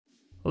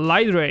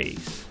Light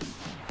rays.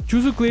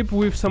 Choose a clip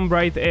with some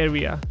bright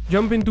area.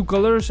 Jump into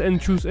colors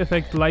and choose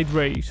effect light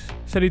rays.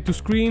 Set it to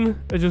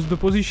screen, adjust the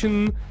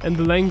position and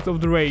the length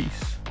of the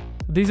rays.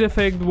 This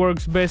effect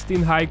works best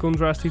in high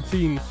contrasted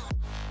scenes.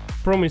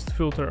 Promised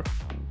filter.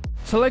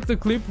 Select a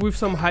clip with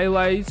some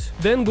highlights,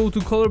 then go to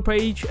color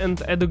page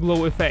and add a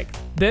glow effect.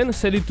 Then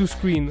set it to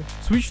screen.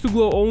 Switch to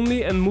glow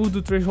only and move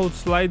the threshold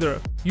slider.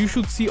 You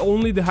should see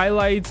only the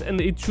highlights and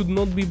it should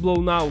not be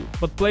blown out,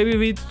 but play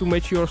with it to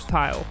match your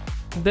style.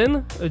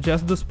 Then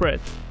adjust the spread.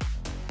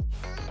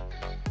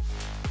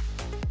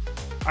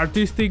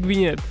 Artistic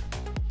vignette.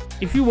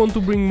 If you want to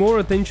bring more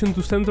attention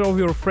to center of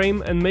your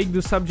frame and make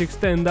the subject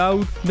stand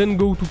out, then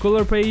go to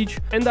color page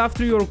and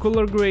after your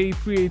color grade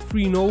create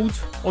 3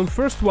 nodes. On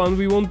first one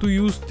we want to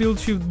use tilt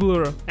shift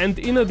blur and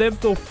in a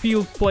depth of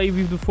field play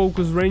with the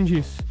focus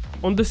ranges.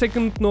 On the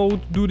second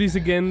node do this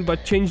again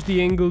but change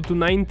the angle to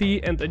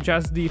 90 and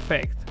adjust the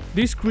effect.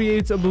 This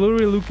creates a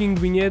blurry looking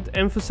vignette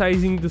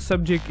emphasizing the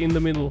subject in the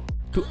middle.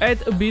 To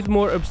add a bit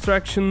more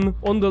abstraction,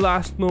 on the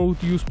last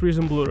node use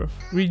prism blur.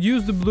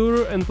 Reduce the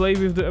blur and play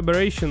with the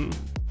aberration.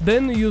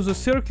 Then use a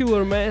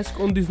circular mask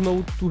on this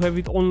node to have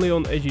it only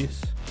on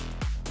edges.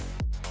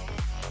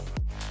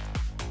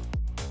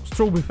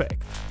 Strobe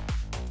effect.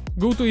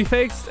 Go to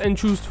effects and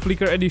choose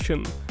flicker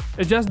edition.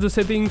 Adjust the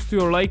settings to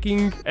your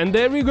liking and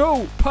there we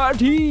go!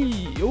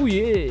 Party! Oh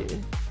yeah!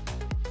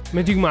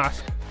 Magic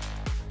mask.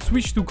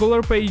 Switch to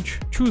color page,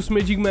 choose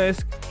magic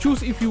mask,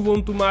 choose if you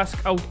want to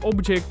mask out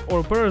object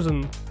or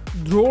person.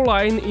 Draw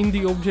line in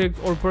the object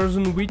or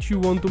person which you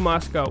want to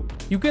mask out.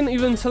 You can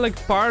even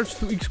select parts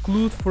to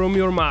exclude from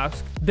your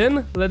mask.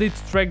 Then let it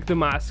track the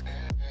mask.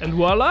 And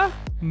voila!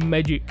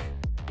 Magic.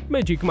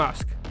 Magic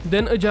mask.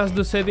 Then adjust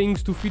the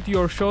settings to fit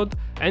your shot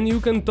and you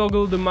can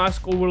toggle the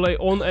mask overlay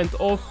on and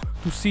off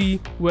to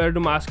see where the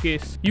mask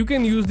is. You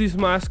can use this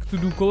mask to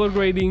do color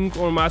grading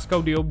or mask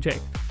out the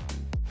object.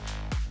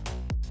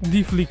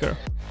 Deflicker.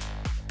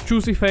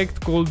 Choose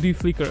effect called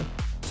Deflicker.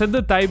 Set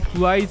the type to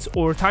lights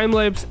or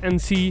time-lapse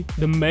and see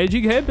the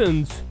magic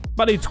happens,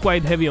 but it's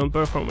quite heavy on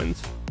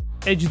performance.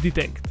 Edge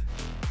detect.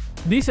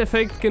 This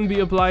effect can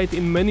be applied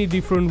in many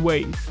different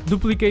ways.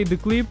 Duplicate the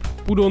clip,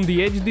 put on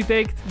the edge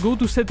detect, go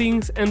to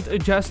settings and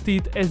adjust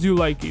it as you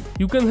like it.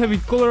 You can have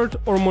it colored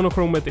or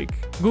monochromatic.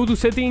 Go to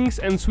settings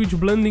and switch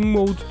blending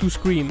mode to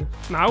screen.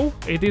 Now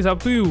it is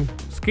up to you.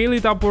 Scale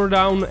it up or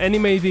down,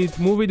 animate it,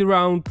 move it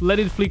around, let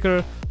it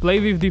flicker, play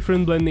with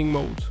different blending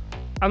modes.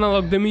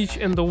 Analog damage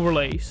and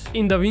overlays.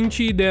 In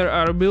Davinci there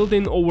are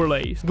built-in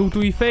overlays. Go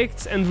to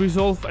effects and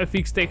resolve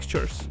FX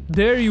textures.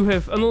 There you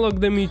have analog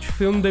damage,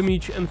 film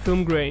damage and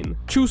film grain.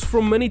 Choose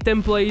from many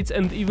templates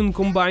and even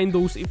combine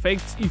those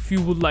effects if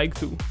you would like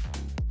to.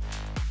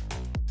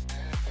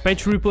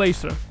 Patch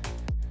replacer.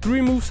 To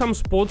remove some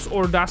spots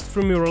or dust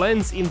from your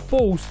lens in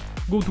post,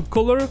 go to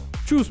color,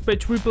 choose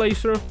patch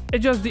replacer,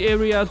 adjust the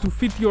area to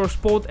fit your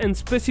spot and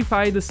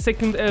specify the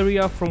second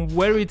area from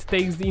where it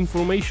takes the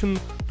information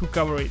to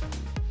cover it.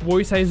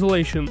 Voice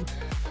isolation.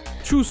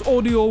 Choose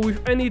audio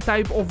with any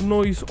type of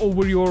noise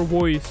over your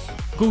voice.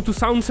 Go to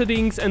sound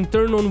settings and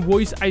turn on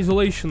voice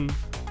isolation.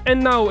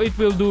 And now it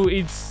will do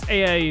its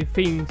AI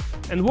thing.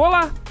 And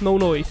voila, no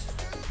noise.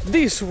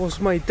 This was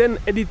my 10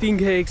 editing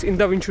hacks in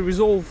Davinci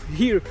Resolve.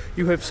 Here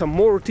you have some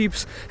more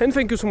tips and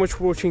thank you so much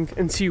for watching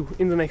and see you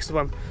in the next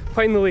one.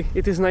 Finally,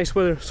 it is nice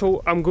weather,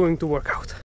 so I'm going to work out.